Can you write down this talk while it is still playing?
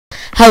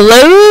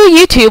Hello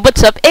YouTube,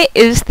 what's up? It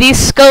is the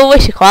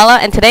Squishy Koala,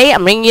 and today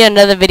I'm bringing you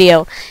another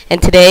video.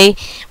 And today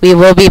we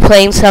will be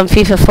playing some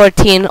FIFA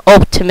 14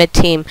 Ultimate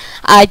Team.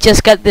 I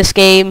just got this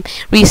game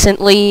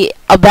recently,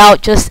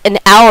 about just an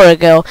hour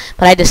ago,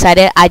 but I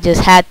decided I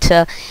just had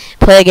to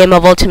play a game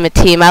of Ultimate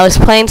Team. I was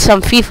playing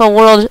some FIFA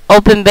World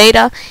Open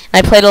Beta,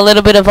 and I played a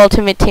little bit of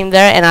Ultimate Team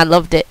there, and I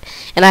loved it.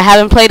 And I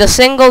haven't played a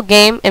single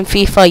game in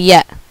FIFA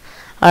yet.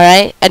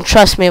 Alright? And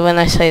trust me when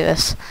I say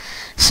this.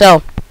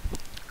 So,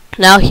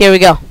 now here we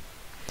go.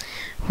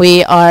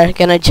 We are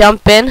gonna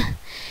jump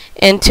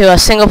into a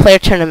single player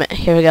tournament.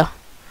 Here we go.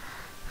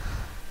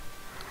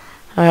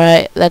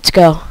 Alright, let's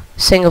go.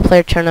 Single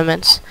player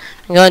tournaments.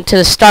 I'm going to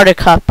the starter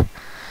cup.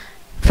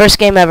 First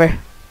game ever.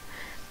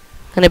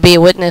 Gonna be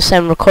witnessed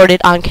and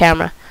recorded on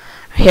camera.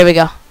 Here we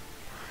go.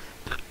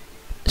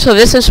 So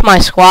this is my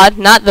squad.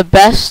 Not the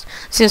best.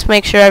 Let's just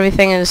make sure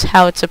everything is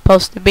how it's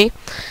supposed to be.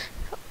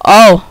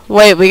 Oh,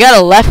 wait, we got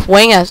a left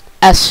wing as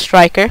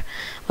striker.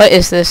 What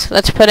is this?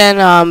 Let's put in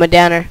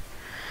Medaner.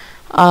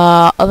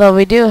 Although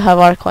we do have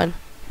Arquin.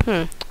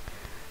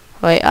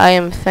 Wait, I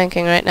am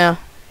thinking right now.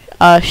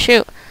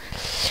 Shoot.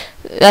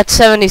 That's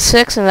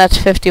 76 and that's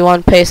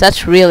 51 pace.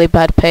 That's really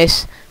bad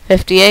pace.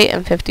 58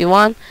 and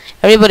 51.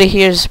 Everybody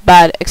here is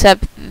bad,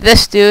 except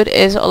this dude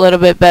is a little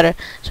bit better.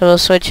 So we'll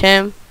switch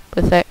him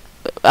with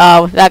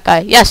that guy.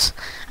 Yes,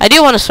 I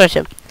do want to switch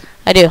him.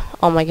 I do.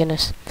 Oh my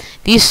goodness.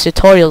 These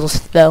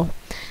tutorials, though,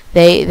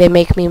 they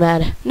make me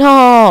mad.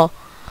 No.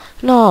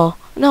 No.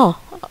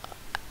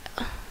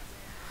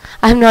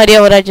 I have no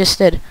idea what I just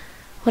did.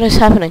 What is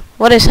happening?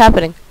 What is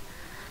happening?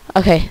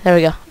 Okay, there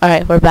we go.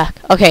 Alright, we're back.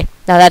 Okay,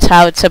 now that's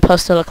how it's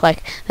supposed to look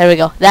like. There we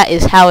go. That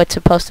is how it's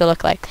supposed to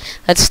look like.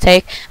 Let's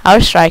take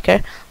our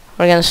striker.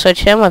 We're going to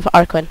switch him with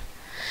Arquin.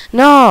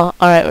 No!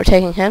 Alright, we're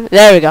taking him.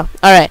 There we go.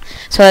 Alright,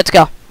 so let's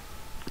go.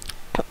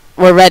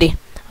 We're ready.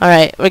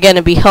 Alright, we're going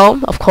to be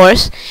home, of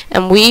course.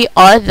 And we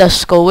are the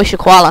Squishy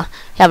Koala.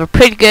 We have a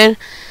pretty good...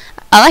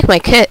 I like my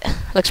kit.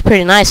 Looks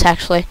pretty nice,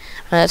 actually.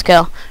 Alright, let's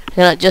go.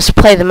 We're gonna just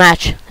play the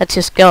match. Let's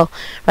just go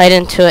right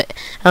into it.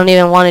 I don't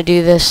even want to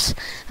do this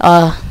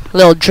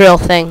little drill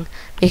thing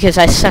because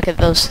I suck at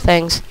those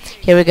things.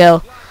 Here we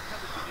go.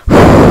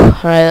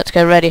 Alright, let's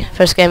get ready.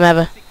 First game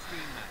ever.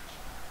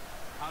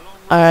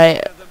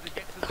 Alright.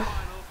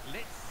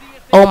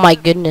 Oh my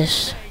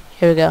goodness.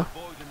 Here we go.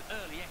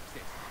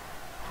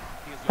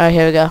 Alright,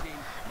 here we go.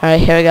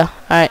 Alright, here we go.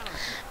 Alright.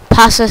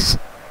 Passes.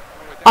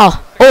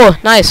 Oh,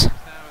 nice.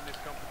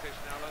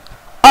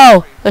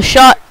 Oh, the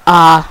shot.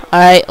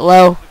 Alright,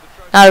 low.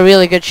 Not a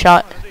really good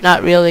shot.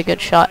 Not really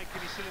good shot.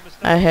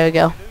 Alright, here we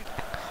go.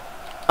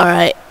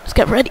 Alright, let's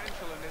get ready.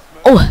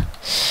 Oh.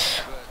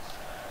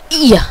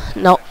 Yeah,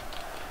 no.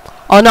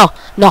 Oh, no.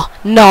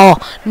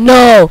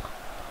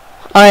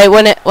 Alright,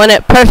 win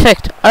it.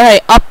 Perfect.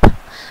 Alright, up.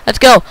 Let's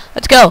go.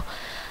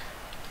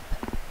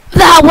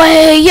 That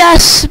way,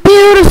 yes,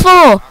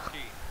 beautiful.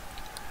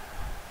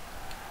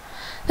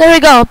 There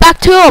we go, back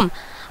to him.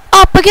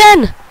 Up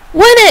again.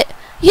 Win it.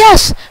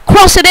 Yes!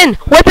 Cross it in!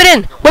 Whip it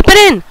in!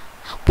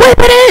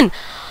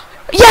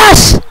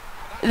 Yes!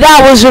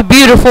 That was a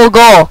beautiful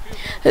goal.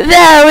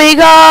 There we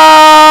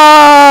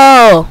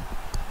go!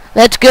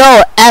 Let's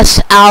go,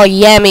 S. Al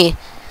Yami.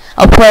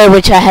 A player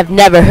which I have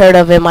never heard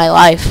of in my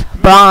life.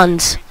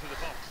 Bronze,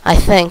 I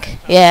think.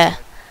 Yeah.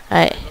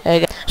 Alright, there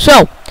we go.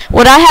 So,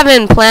 what I have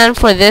in plan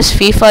for this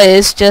FIFA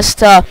is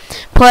just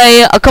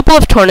play a couple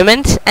of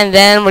tournaments, and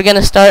then we're going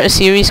to start a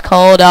series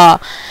called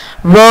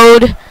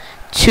Road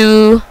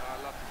to...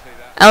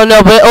 I don't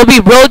know, but it'll be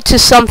Road to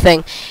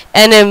something,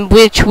 and in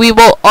which we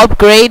will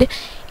upgrade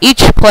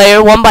each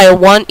player one by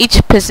one,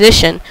 each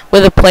position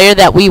with a player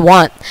that we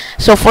want.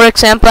 So, for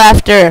example,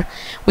 after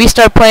we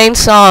start playing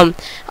some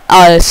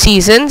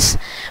seasons,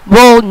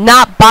 we'll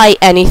not buy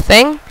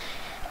anything,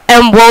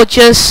 and we'll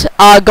just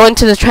go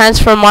into the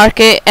transfer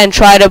market and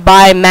try to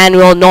buy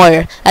Manuel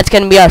Neuer. That's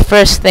going to be our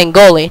first thing,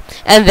 goalie.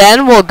 And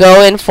then we'll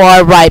go in for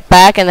our right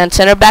back, and then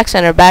center back,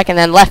 and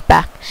then left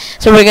back.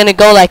 So we're going to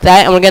go like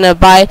that, and we're going to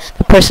buy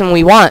the person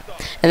we want.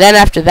 And then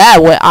after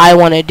that, what I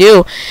want to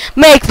do,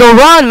 make the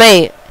run,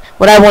 mate.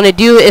 What I want to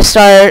do is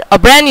start a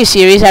brand new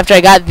series after I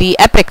got the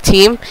Epic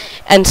team,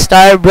 and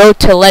start Road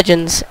to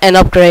Legends, and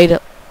upgrade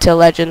to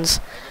Legends.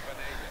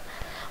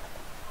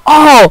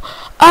 Oh!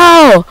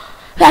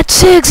 That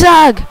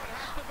zigzag!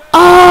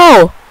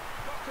 Oh!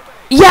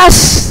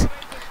 Yes!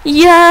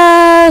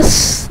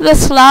 The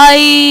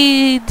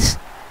slides!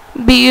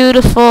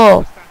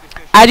 Beautiful.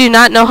 I do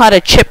not know how to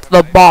chip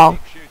the ball.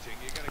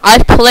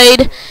 I've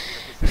played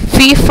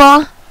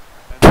FIFA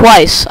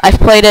twice. I've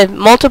played it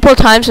multiple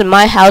times in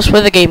my house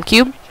with a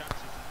GameCube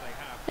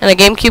and a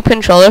GameCube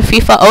controller,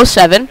 FIFA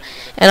 07,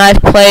 and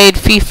I've played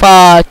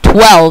FIFA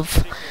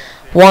 12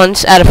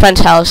 once at a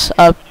friend's house,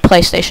 a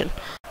PlayStation.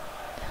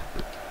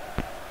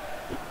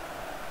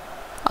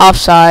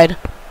 Offside.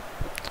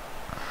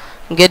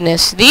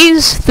 Goodness,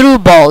 these through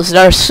balls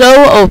are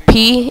so OP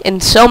in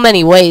so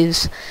many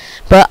ways,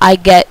 but I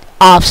get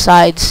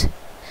offsides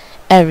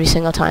every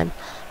single time.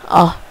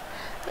 Oh,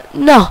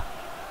 no.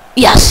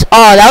 Yes.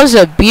 Oh, that was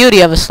a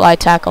beauty of a slide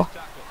tackle.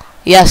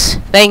 Yes,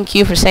 thank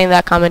you for saying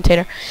that,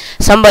 commentator.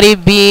 Somebody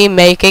be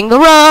making the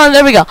run.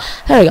 There we go.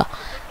 There we go.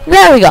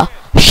 There we go.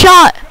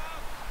 Shot.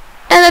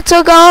 And it's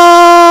a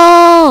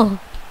goal.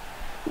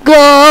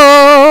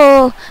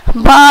 Goal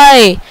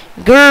by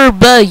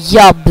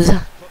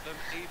Gerbayubs.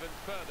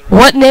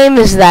 What name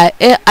is that?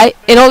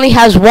 It only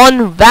has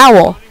one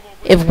vowel.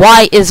 If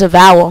Y is a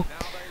vowel.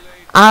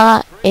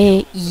 A,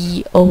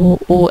 E, O,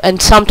 O,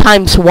 and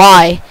sometimes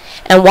Y.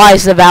 And Y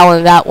is the vowel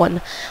in that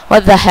one.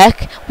 What the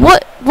heck?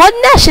 What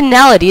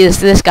nationality is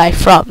this guy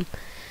from?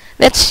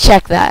 Let's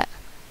check that.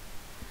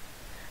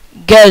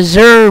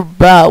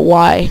 Gazerba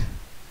Y.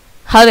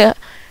 How do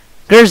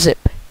Gerzip?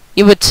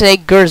 You would say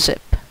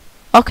Gerzip.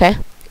 Okay.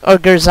 Or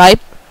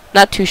Gerzipe.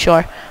 Not too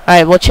sure.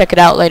 Alright, we'll check it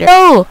out later.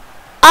 Oh!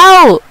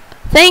 Ow!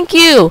 Thank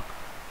you!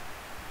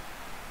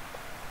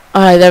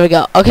 Alright, there we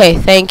go. Okay,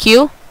 thank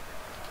you.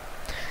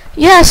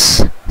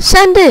 Yes!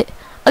 Send it!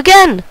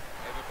 Again!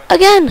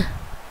 Again!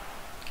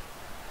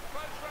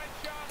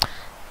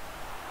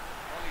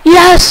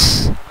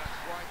 Yes!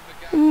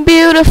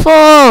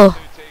 Beautiful!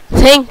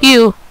 Thank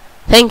you!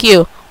 Thank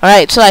you!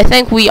 Alright, so I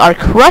think we are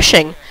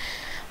crushing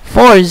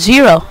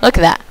 4-0. Look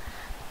at that.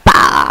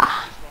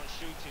 Bah!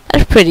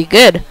 That's pretty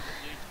good.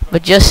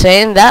 But just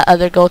saying, that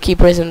other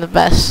goalkeeper isn't the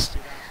best.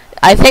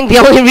 I think the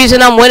only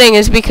reason I'm winning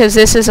is because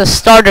this is a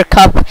starter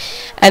cup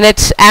and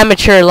it's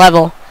amateur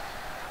level.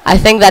 I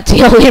think that's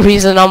the only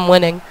reason I'm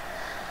winning.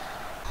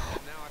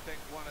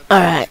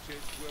 Alright.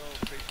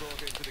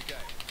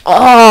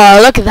 Oh,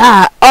 look at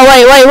that. Oh,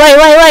 wait.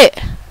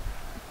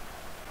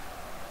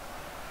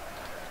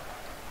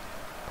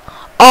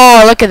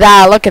 Oh, look at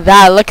that. Look at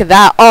that.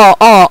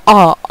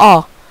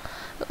 Oh.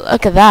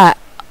 Look at that.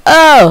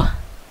 Oh.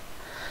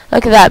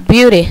 Look at that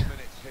beauty.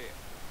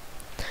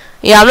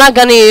 Yeah, I'm not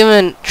gonna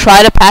even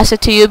try to pass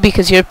it to you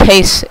because your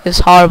pace is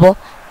horrible.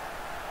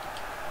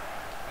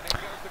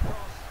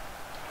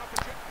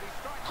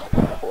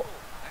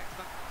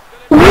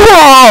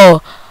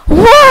 Whoa!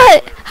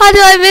 What? How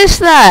did I miss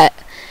that?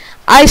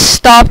 I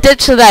stopped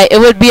it so that it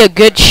would be a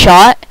good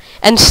shot,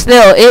 and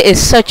still, it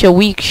is such a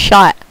weak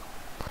shot.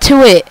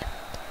 To it.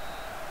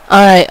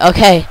 Alright,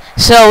 okay.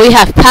 So, we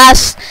have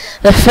passed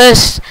the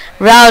first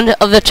round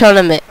of the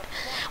tournament.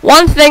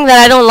 One thing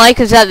that I don't like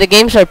is that the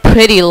games are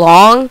pretty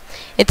long.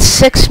 It's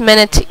 6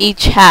 minutes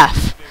each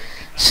half.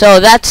 So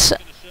that's,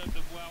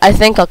 I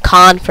think, a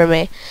con for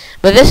me.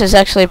 But this is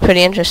actually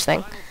pretty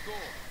interesting.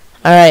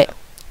 Alright,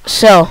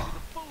 so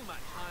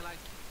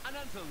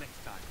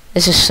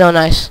this is so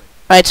nice.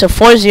 Alright, so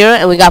 4-0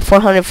 and we got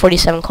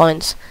 447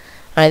 coins.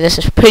 Alright, this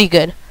is pretty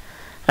good.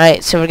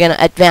 Alright, so we're gonna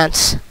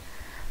advance.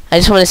 I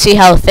just want to see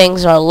how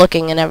things are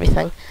looking and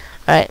everything.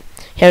 Alright,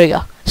 here we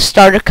go.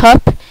 Starter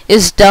Cup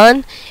is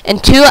done,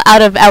 and 2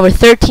 out of our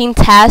 13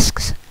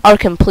 tasks are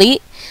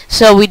complete.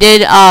 So we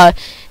did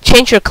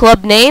change your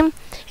club name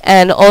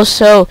and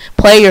also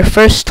play your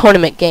first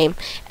tournament game.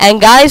 And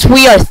guys,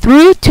 we are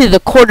through to the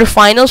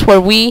quarterfinals where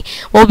we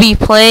will be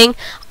playing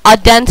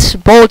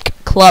against Bolt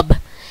Club.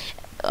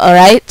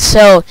 Alright,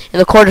 so in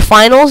the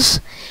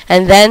quarterfinals,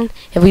 and then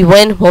if we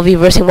win, we'll be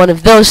versing one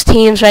of those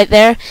teams right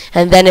there,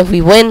 and then if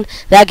we win,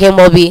 that game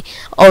will be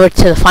over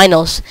to the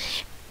finals.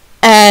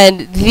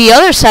 And the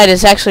other side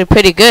is actually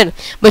pretty good,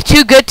 but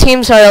 2 good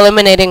teams are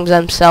eliminating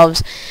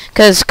themselves,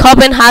 because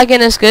Copenhagen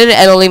is good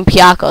and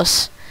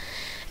Olympiacos,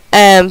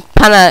 and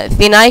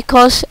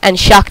Panathinaikos and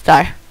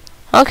Shakhtar.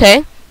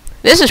 Okay,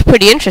 this is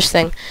pretty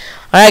interesting.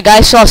 Alright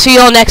guys, so I'll see you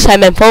all next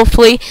time, and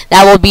hopefully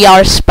that will be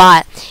our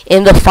spot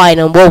in the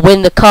final. We'll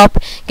win the cup,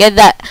 get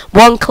that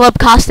 1 club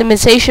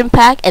customization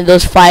pack, and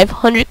those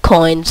 500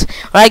 coins.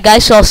 Alright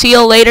guys, so I'll see you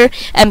all later,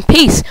 and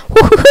peace.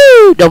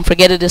 Woohoo! Don't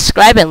forget to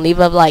subscribe and leave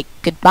a like.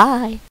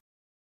 Goodbye.